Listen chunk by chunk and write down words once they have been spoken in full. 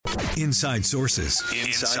Inside Sources.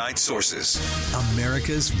 Inside Sources.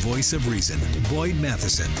 America's voice of reason. Boyd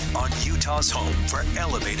Matheson on Utah's home for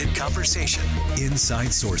elevated conversation.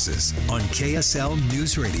 Inside Sources on KSL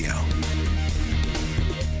News Radio.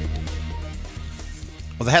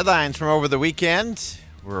 Well, the headlines from over the weekend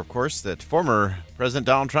were, of course, that former President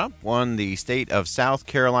Donald Trump won the state of South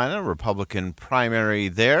Carolina, Republican primary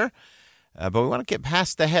there. But we want to get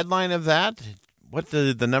past the headline of that. What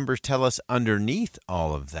do the numbers tell us underneath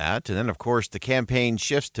all of that? And then, of course, the campaign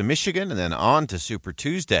shifts to Michigan and then on to Super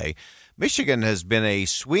Tuesday. Michigan has been a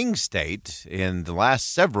swing state in the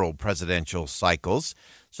last several presidential cycles.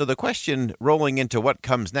 So the question rolling into what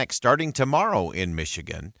comes next, starting tomorrow in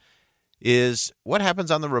Michigan, is what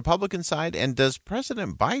happens on the Republican side, and does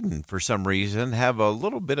President Biden, for some reason, have a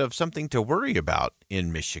little bit of something to worry about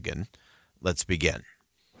in Michigan? Let's begin.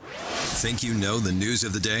 Think you know the news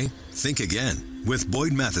of the day? Think again with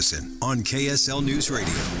Boyd Matheson on KSL News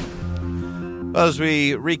Radio. Well, as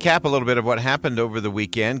we recap a little bit of what happened over the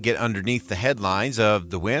weekend, get underneath the headlines of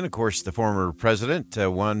the win. Of course, the former president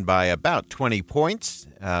won by about 20 points,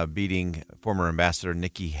 beating former Ambassador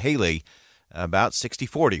Nikki Haley. About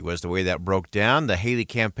 60-40 was the way that broke down. The Haley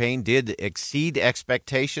campaign did exceed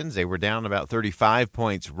expectations. They were down about 35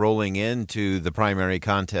 points rolling into the primary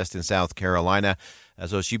contest in South Carolina.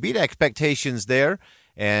 So she beat expectations there,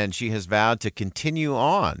 and she has vowed to continue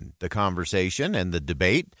on the conversation and the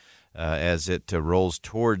debate as it rolls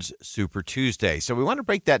towards Super Tuesday. So we want to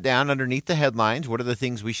break that down underneath the headlines. What are the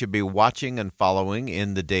things we should be watching and following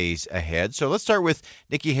in the days ahead? So let's start with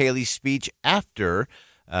Nikki Haley's speech after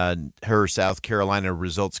her South Carolina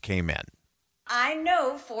results came in. I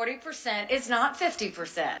know 40% is not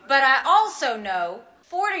 50%, but I also know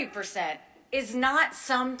 40% is not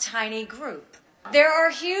some tiny group. There are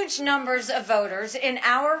huge numbers of voters in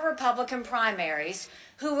our Republican primaries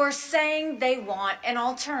who are saying they want an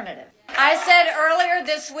alternative. I said earlier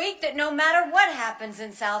this week that no matter what happens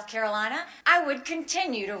in South Carolina, I would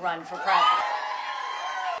continue to run for president.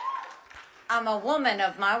 I'm a woman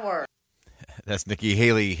of my word. That's Nikki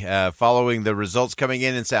Haley following the results coming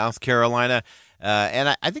in South Carolina.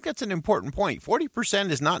 And I think that's an important point. 40%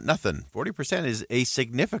 is not nothing. 40% is a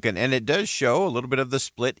significant, and it does show a little bit of the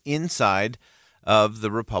split inside of the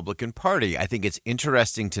Republican Party. I think it's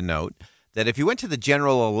interesting to note that if you went to the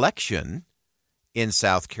general election in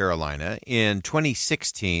South Carolina in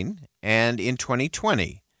 2016 and in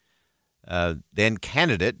 2020, then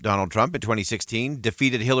candidate Donald Trump in 2016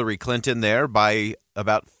 defeated Hillary Clinton there by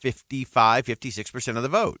about 56% of the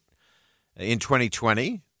vote. In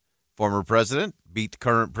 2020, former president beat the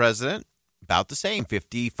current president about the same,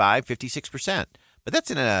 56%. But that's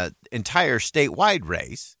in an entire statewide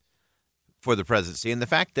race for the presidency. And the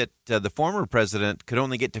fact that the former president could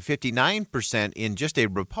only get to 59% in just a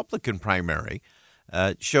Republican primary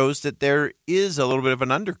shows that there is a little bit of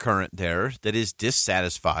an undercurrent there that is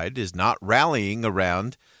dissatisfied, is not rallying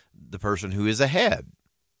around the person who is ahead.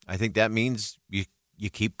 I think that means you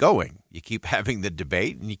keep going. You keep having the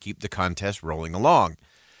debate and you keep the contest rolling along.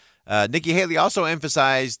 Nikki Haley also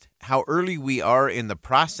emphasized how early we are in the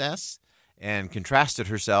process and contrasted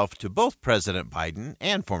herself to both President Biden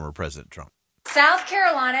and former President Trump. South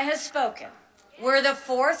Carolina has spoken. We're the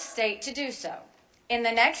fourth state to do so. In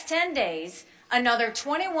the next 10 days, another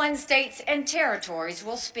 21 states and territories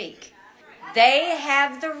will speak. They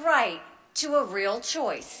have the right to a real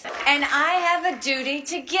choice, and I have a duty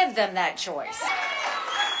to give them that choice.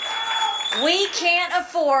 We can't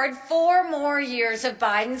afford 4 more years of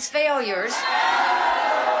Biden's failures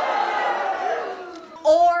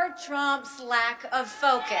or Trump's lack of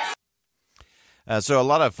focus. So a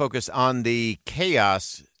lot of focus on the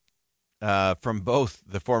chaos from both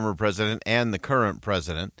the former president and the current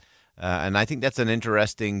president. And I think that's an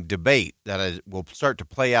interesting debate that will start to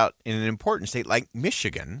play out in an important state like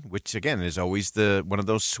Michigan, which, again, is always one of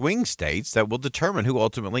those swing states that will determine who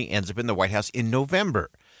ultimately ends up in the White House in November.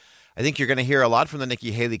 I think you're going to hear a lot from the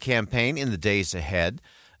Nikki Haley campaign in the days ahead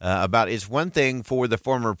about it's one thing for the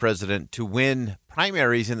former president to win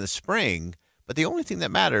primaries in the spring, but the only thing that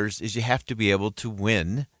matters is you have to be able to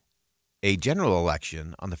win a general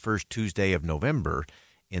election on the first Tuesday of November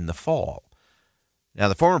in the fall. Now,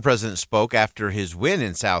 the former president spoke after his win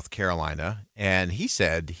in South Carolina, and he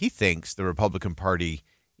said he thinks the Republican Party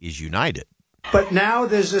is united. But now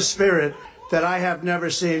there's a spirit that I have never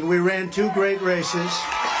seen. We ran 2 great races,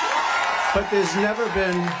 but there's never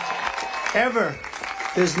been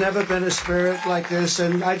a spirit like this.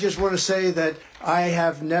 And I just want to say that I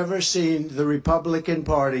have never seen the Republican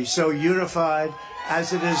Party so unified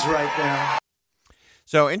as it is right now.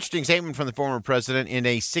 So, interesting statement from the former president in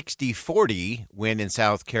a 60-40 win in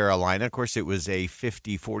South Carolina. Of course, it was a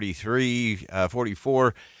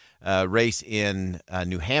 44 race in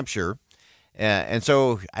New Hampshire. And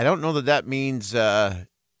so I don't know that means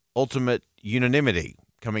ultimate unanimity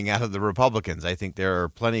coming out of the Republicans. I think there are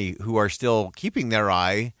plenty who are still keeping their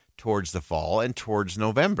eye towards the fall and towards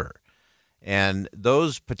November. And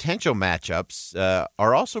those potential matchups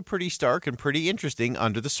are also pretty stark and pretty interesting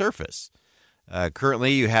under the surface.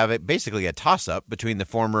 Currently, you have basically a toss-up between the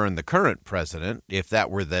former and the current president, if that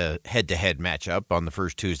were the head-to-head matchup on the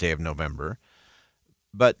first Tuesday of November.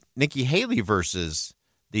 But Nikki Haley versus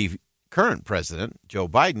the current president, Joe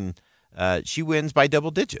Biden, she wins by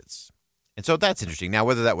double digits. And so that's interesting. Now,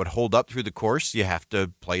 whether that would hold up through the course, you have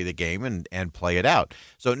to play the game and play it out.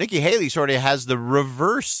 So Nikki Haley sort of has the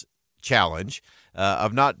reverse challenge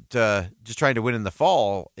of not just trying to win in the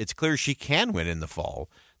fall. It's clear she can win in the fall.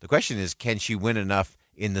 The question is, can she win enough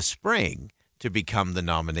in the spring to become the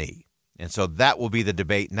nominee? And so that will be the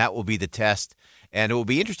debate, and that will be the test. And it will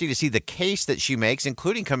be interesting to see the case that she makes,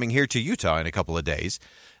 including coming here to Utah in a couple of days,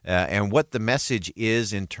 and what the message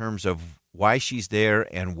is in terms of why she's there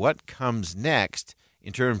and what comes next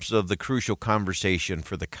in terms of the crucial conversation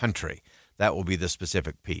for the country. That will be the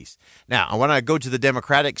specific piece. Now, I want to go to the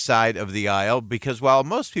Democratic side of the aisle because while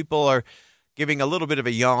most people are giving a little bit of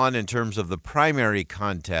a yawn in terms of the primary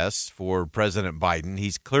contests for President Biden,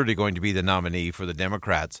 he's clearly going to be the nominee for the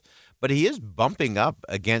Democrats, but he is bumping up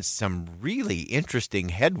against some really interesting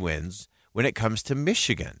headwinds when it comes to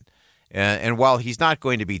Michigan. And while he's not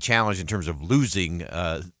going to be challenged in terms of losing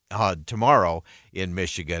tomorrow in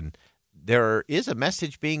Michigan, there is a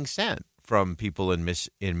message being sent from people in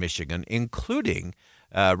Michigan, including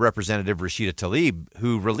Representative Rashida Tlaib,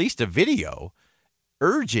 who released a video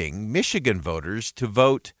urging Michigan voters to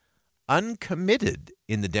vote uncommitted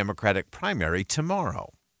in the Democratic primary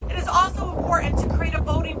tomorrow. It is also important to create a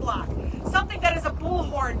voting bloc, something that is a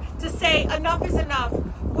bullhorn to say enough is enough.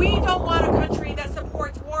 We don't want a country that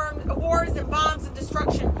supports wars and bombs and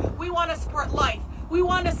destruction. We want to support life. We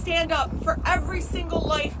want to stand up for every single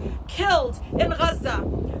life killed in Gaza.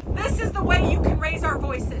 This is the way you can raise our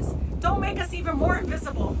voices. Don't make us even more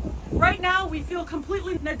invisible. Right now, we feel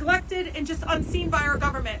completely neglected and just unseen by our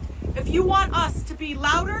government. If you want us to be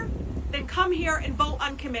louder, then come here and vote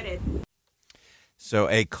uncommitted. So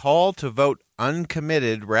a call to vote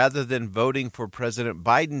uncommitted rather than voting for President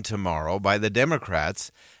Biden tomorrow by the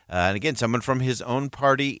Democrats. And again, someone from his own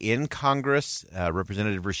party in Congress,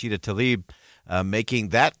 Representative Rashida Tlaib, making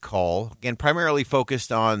that call, again, primarily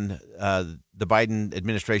focused on the Biden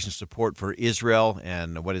administration's support for Israel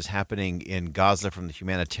and what is happening in Gaza from the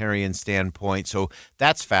humanitarian standpoint. So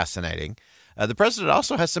that's fascinating. The president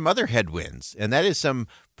also has some other headwinds, and that is some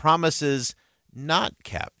promises not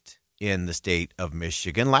kept in the state of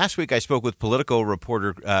Michigan. Last week, I spoke with political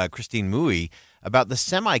reporter Christine Mui about the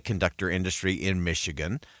semiconductor industry in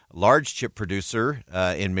Michigan. A large chip producer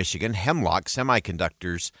in Michigan, Hemlock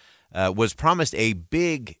Semiconductors, was promised a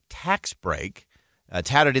big tax break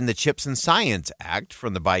touted in the Chips and Science Act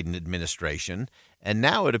from the Biden administration. And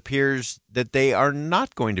now it appears that they are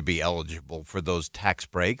not going to be eligible for those tax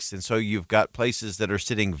breaks. And so you've got places that are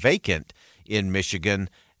sitting vacant in Michigan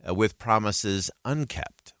with promises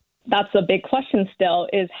unkept. That's a big question still,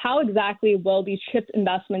 is how exactly will these chips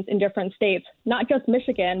investments in different states, not just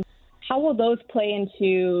Michigan, how will those play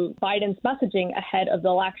into Biden's messaging ahead of the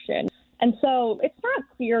election? And so it's not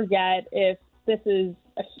clear yet if this is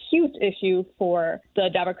a huge issue for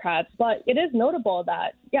the Democrats, but it is notable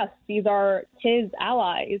that, yes, these are his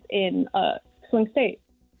allies in a swing state.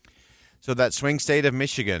 So that swing state of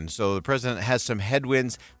Michigan. So the president has some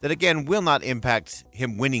headwinds that, again, will not impact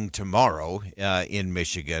him winning tomorrow in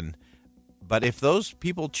Michigan. But if those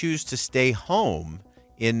people choose to stay home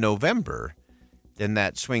in November, then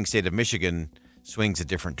that swing state of Michigan swings a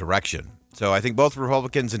different direction. So I think both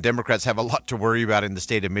Republicans and Democrats have a lot to worry about in the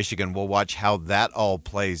state of Michigan. We'll watch how that all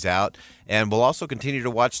plays out. And we'll also continue to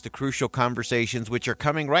watch the crucial conversations, which are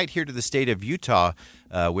coming right here to the state of Utah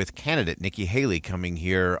with candidate Nikki Haley coming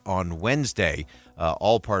here on Wednesday,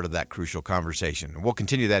 all part of that crucial conversation. We'll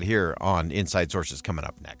continue that here on Inside Sources coming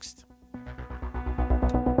up next.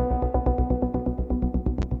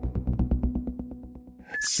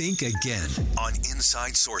 Think again on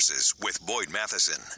Inside Sources with Boyd Matheson.